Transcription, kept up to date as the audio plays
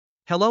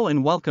Hello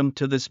and welcome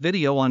to this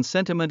video on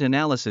sentiment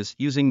analysis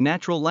using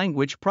natural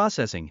language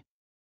processing.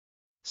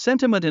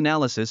 Sentiment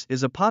analysis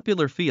is a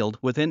popular field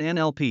within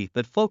NLP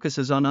that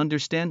focuses on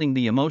understanding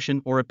the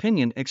emotion or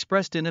opinion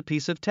expressed in a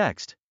piece of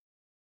text.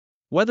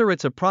 Whether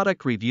it's a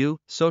product review,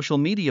 social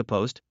media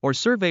post, or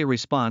survey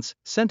response,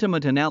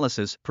 sentiment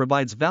analysis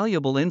provides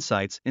valuable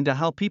insights into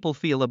how people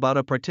feel about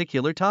a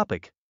particular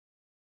topic.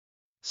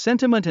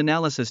 Sentiment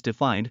analysis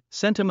defined: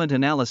 sentiment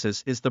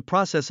analysis is the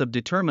process of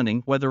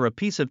determining whether a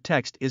piece of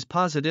text is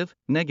positive,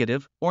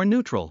 negative, or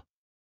neutral.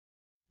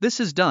 This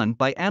is done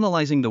by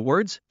analyzing the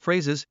words,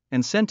 phrases,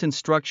 and sentence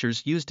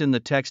structures used in the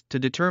text to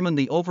determine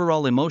the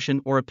overall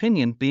emotion or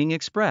opinion being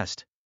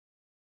expressed.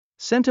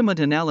 Sentiment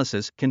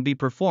analysis can be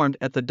performed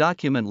at the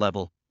document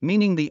level,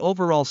 meaning the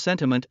overall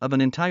sentiment of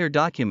an entire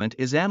document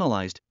is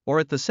analyzed,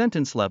 or at the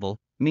sentence level,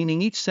 meaning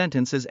each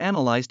sentence is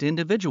analyzed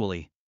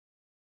individually.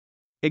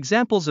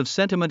 Examples of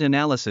sentiment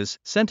analysis: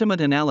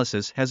 sentiment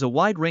analysis has a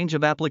wide range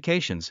of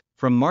applications,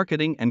 from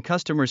marketing and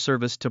customer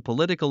service to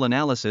political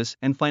analysis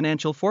and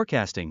financial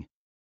forecasting.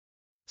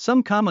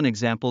 Some common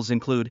examples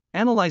include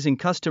analyzing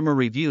customer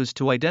reviews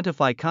to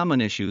identify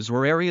common issues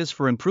or areas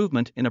for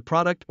improvement in a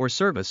product or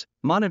service,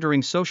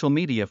 monitoring social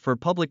media for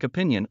public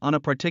opinion on a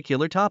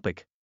particular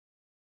topic,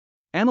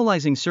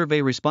 analyzing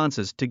survey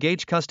responses to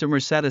gauge customer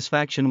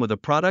satisfaction with a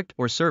product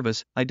or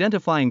service,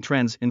 identifying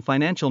trends in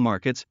financial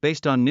markets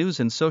based on news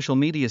and social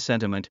media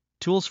sentiment.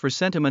 Tools for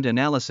sentiment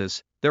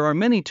analysis: there are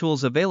many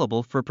tools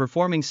available for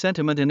performing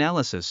sentiment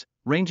analysis,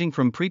 ranging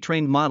from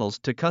pre-trained models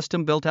to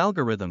custom-built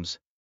algorithms.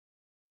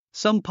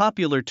 Some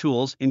popular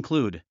tools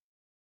include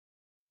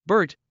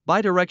BERT,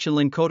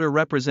 bidirectional encoder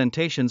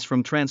representations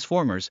from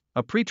transformers,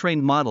 a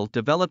pre-trained model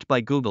developed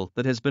by Google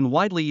that has been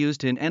widely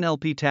used in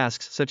NLP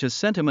tasks such as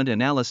sentiment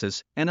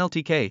analysis.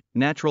 NLTK,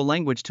 Natural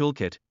Language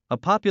Toolkit, a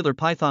popular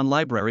Python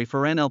library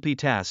for NLP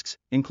tasks,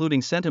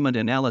 including sentiment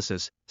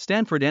analysis.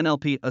 Stanford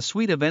NLP, a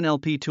suite of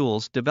NLP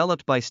tools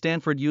developed by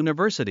Stanford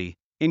University,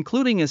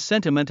 including a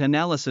sentiment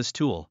analysis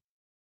tool.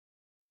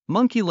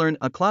 MonkeyLearn,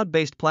 a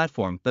cloud-based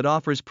platform that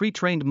offers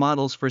pre-trained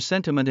models for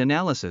sentiment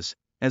analysis,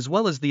 as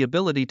well as the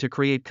ability to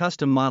create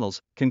custom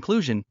models. In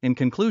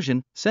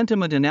conclusion,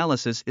 sentiment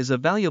analysis is a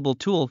valuable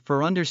tool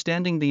for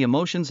understanding the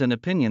emotions and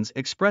opinions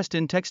expressed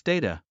in text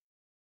data.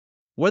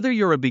 Whether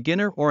you're a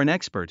beginner or an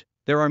expert,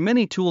 there are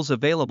many tools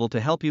available to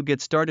help you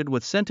get started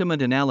with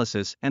sentiment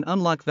analysis and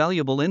unlock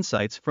valuable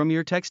insights from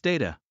your text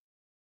data.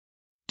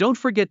 Don't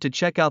forget to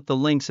check out the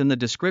links in the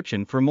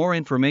description for more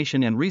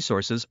information and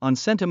resources on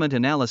sentiment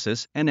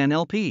analysis and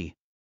NLP.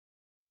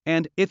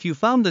 And if you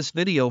found this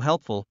video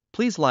helpful,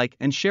 please like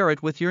and share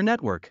it with your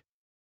network.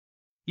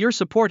 Your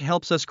support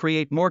helps us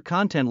create more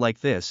content like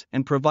this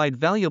and provide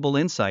valuable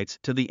insights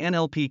to the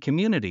NLP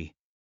community.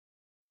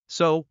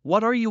 So,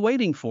 what are you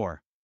waiting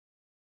for?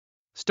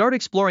 Start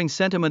exploring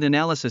sentiment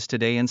analysis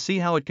today and see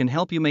how it can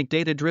help you make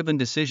data-driven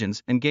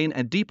decisions and gain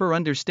a deeper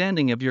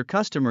understanding of your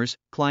customers,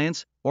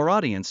 clients, or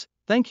audience.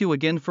 Thank you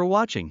again for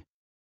watching.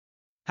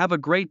 Have a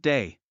great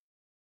day.